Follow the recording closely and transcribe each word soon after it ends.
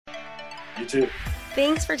You too.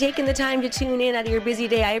 Thanks for taking the time to tune in out of your busy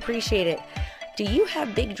day. I appreciate it. Do you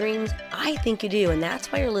have big dreams? I think you do, and that's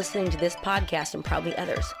why you're listening to this podcast and probably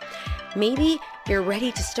others. Maybe you're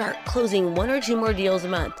ready to start closing 1 or 2 more deals a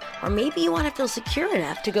month, or maybe you want to feel secure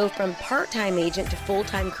enough to go from part-time agent to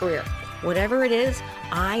full-time career. Whatever it is,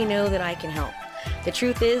 I know that I can help. The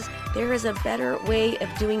truth is, there is a better way of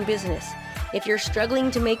doing business. If you're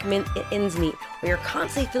struggling to make ends meet, or you're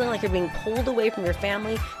constantly feeling like you're being pulled away from your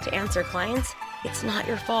family to answer clients, it's not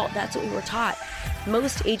your fault. That's what we were taught.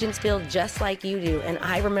 Most agents feel just like you do, and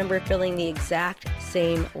I remember feeling the exact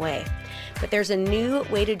same way. But there's a new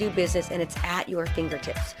way to do business, and it's at your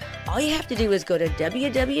fingertips. All you have to do is go to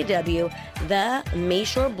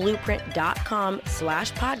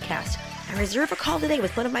www.themayshoreblueprint.com/podcast and reserve a call today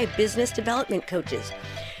with one of my business development coaches.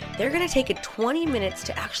 They're going to take 20 minutes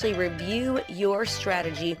to actually review your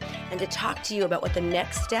strategy and to talk to you about what the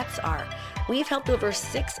next steps are. We've helped over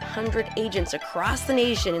 600 agents across the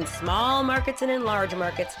nation in small markets and in large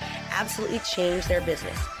markets absolutely change their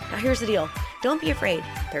business. Now here's the deal. Don't be afraid.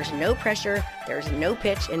 There's no pressure. There's no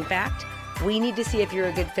pitch. In fact, we need to see if you're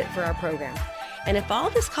a good fit for our program. And if all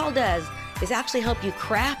this call does is actually help you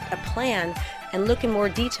craft a plan and look in more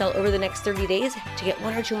detail over the next 30 days to get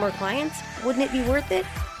 1 or 2 more clients, wouldn't it be worth it?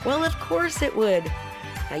 Well, of course it would.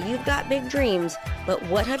 Now you've got big dreams, but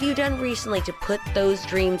what have you done recently to put those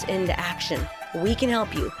dreams into action? We can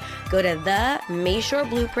help you. Go to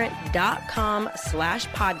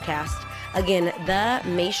themayshoreblueprint.com/podcast. Again,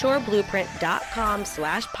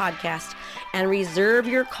 themayshoreblueprint.com/podcast and reserve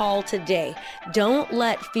your call today. Don't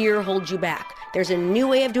let fear hold you back. There's a new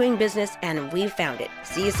way of doing business and we've found it.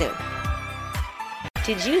 See you soon.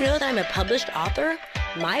 Did you know that I'm a published author?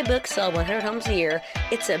 My book, Sell 100 Homes a Year,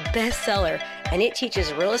 it's a bestseller, and it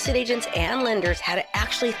teaches real estate agents and lenders how to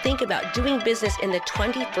actually think about doing business in the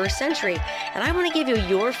 21st century. And I want to give you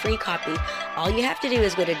your free copy. All you have to do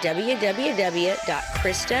is go to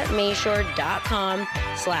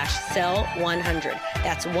www.kristamashore.com/sell100.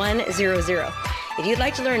 That's 100. If you'd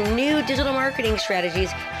like to learn new digital marketing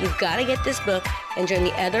strategies, you've got to get this book and join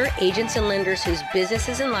the other agents and lenders whose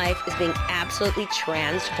businesses and life is being absolutely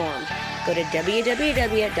transformed. Go to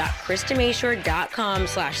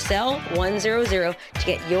www.kristamashore.com/sell100 to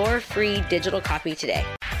get your free digital copy today.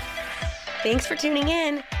 Thanks for tuning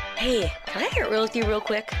in. Hey, can I get real with you real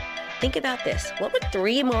quick? Think about this. What would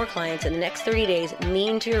 3 more clients in the next 30 days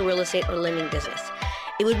mean to your real estate or lending business?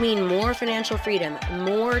 It would mean more financial freedom,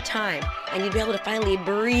 more time, and you'd be able to finally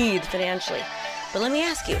breathe financially. But let me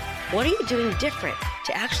ask you, what are you doing different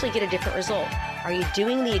to actually get a different result? Are you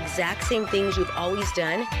doing the exact same things you've always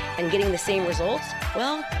done and getting the same results?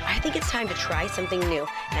 Well, I think it's time to try something new,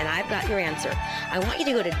 and I've got your answer. I want you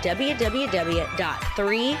to go to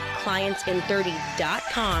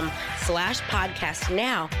www.3clientsin30.com/podcast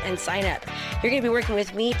now and sign up. You're going to be working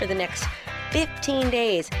with me for the next 15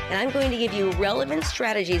 days, and I'm going to give you relevant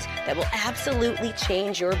strategies that will absolutely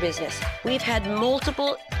change your business. We've had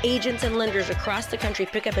multiple agents and lenders across the country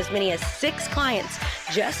pick up as many as 6 clients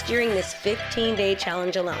just during this 15-day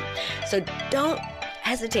challenge alone. So don't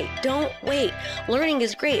hesitate. Don't wait. Learning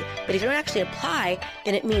is great, but if you don't actually apply,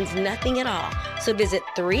 then it means nothing at all. So visit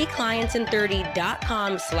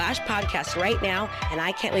 3clientsin30.com/podcast right now, and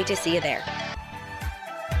I can't wait to see you there.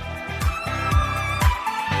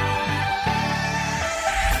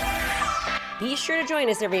 Be sure to join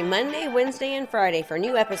us every Monday, Wednesday, and Friday for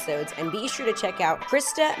new episodes, and be sure to check out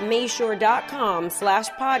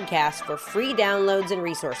KristaMashore.com/podcast for free downloads and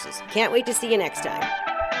resources. Can't wait to see you next time.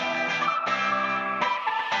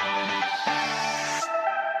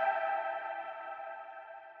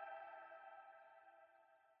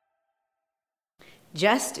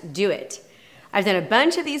 Just do it. I've done a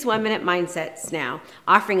bunch of these 1-minute mindsets now,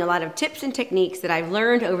 offering a lot of tips and techniques that I've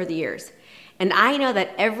learned over the years. And I know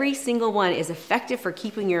that every single one is effective for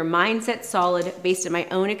keeping your mindset solid based on my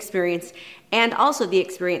own experience and also the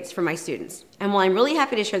experience from my students. And while I'm really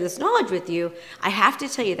happy to share this knowledge with you, I have to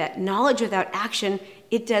tell you that knowledge without action,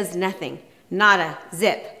 it does nothing. Nada,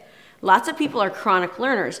 zip. Lots of people are chronic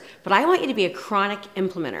learners, but I want you to be a chronic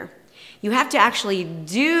implementer. You have to actually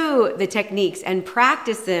do the techniques and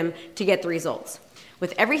practice them to get the results.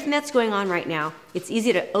 With everything that's going on right now, it's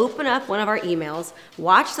easy to open up one of our emails,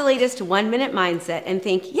 watch the latest 1-minute mindset, and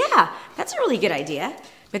think, yeah, that's a really good idea.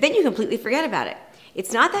 But then you completely forget about it.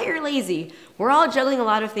 It's not that you're lazy. We're all juggling a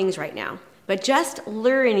lot of things right now. But just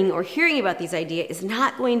learning or hearing about these ideas is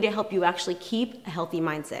not going to help you actually keep a healthy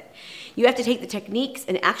mindset. You have to take the techniques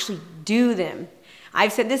and actually do them.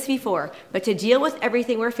 I've said this before, but to deal with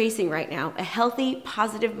everything we're facing right now, a healthy,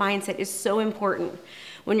 positive mindset is so important.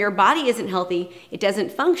 When your body isn't healthy, it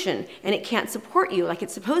doesn't function and it can't support you like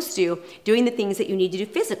it's supposed to, doing the things that you need to do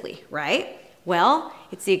physically, right? Well,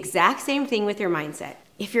 it's the exact same thing with your mindset.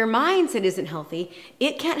 If your mindset isn't healthy,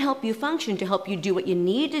 it can't help you function to help you do what you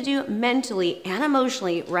need to do mentally and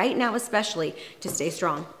emotionally right now, especially to stay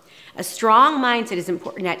strong. A strong mindset is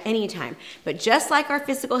important at any time, but just like our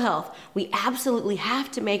physical health, we absolutely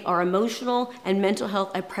have to make our emotional and mental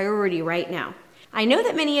health a priority right now. I know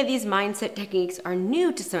that many of these mindset techniques are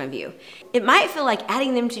new to some of you. It might feel like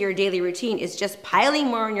adding them to your daily routine is just piling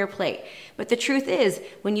more on your plate. But the truth is,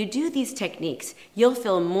 when you do these techniques, you'll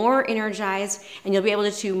feel more energized and you'll be able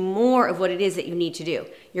to do more of what it is that you need to do.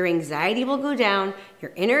 Your anxiety will go down,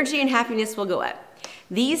 your energy and happiness will go up.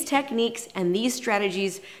 These techniques and these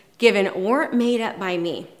strategies given weren't made up by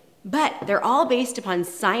me. But they're all based upon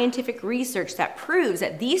scientific research that proves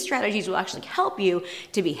that these strategies will actually help you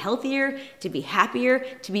to be healthier, to be happier,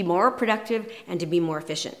 to be more productive, and to be more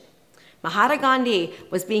efficient. Mahatma Gandhi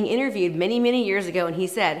was being interviewed many, many years ago, and he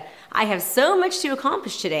said, "I have so much to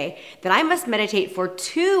accomplish today that I must meditate for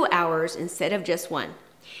 2 hours instead of just 1."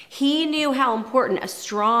 He knew how important a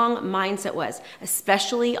strong mindset was,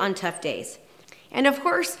 especially on tough days. And of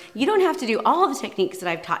course, you don't have to do all of the techniques that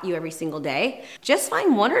I've taught you every single day. Just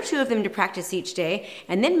find 1 or 2 of them to practice each day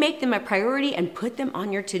and then make them a priority and put them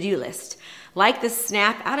on your to-do list. Like the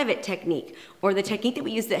snap out of it technique or the technique that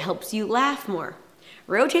we use that helps you laugh more.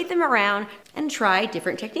 Rotate them around and try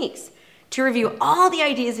different techniques. To review all the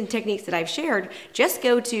ideas and techniques that I've shared, just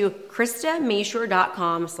go to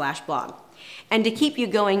KristaMashore.com/blog. And to keep you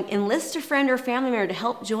going, enlist a friend or family member to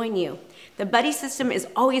help join you. The buddy system is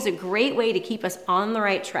always a great way to keep us on the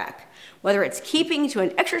right track. Whether it's keeping to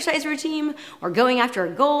an exercise routine or going after a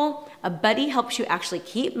goal, a buddy helps you actually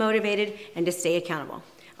keep motivated and to stay accountable.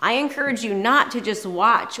 I encourage you not to just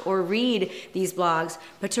watch or read these blogs,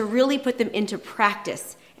 but to really put them into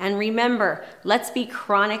practice. And remember, let's be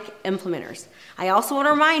chronic implementers. I also want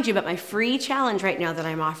to remind you about my free challenge right now that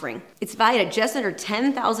I'm offering. It's valued at just under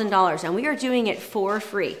 $10,000, and we are doing it for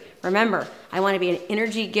free. Remember, I want to be an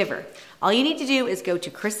energy giver. All you need to do is go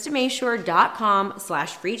to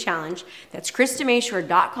KristaMashore.com/free challenge. That's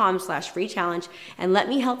KristaMashore.com/free challenge. And let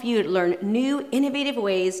me help you learn new, innovative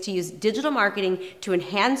ways to use digital marketing to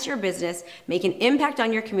enhance your business, make an impact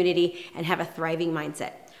on your community, and have a thriving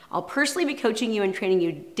mindset. I'll personally be coaching you and training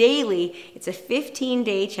you daily. It's a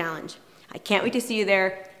 15-day challenge. I can't wait to see you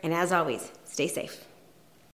there. And as always, stay safe.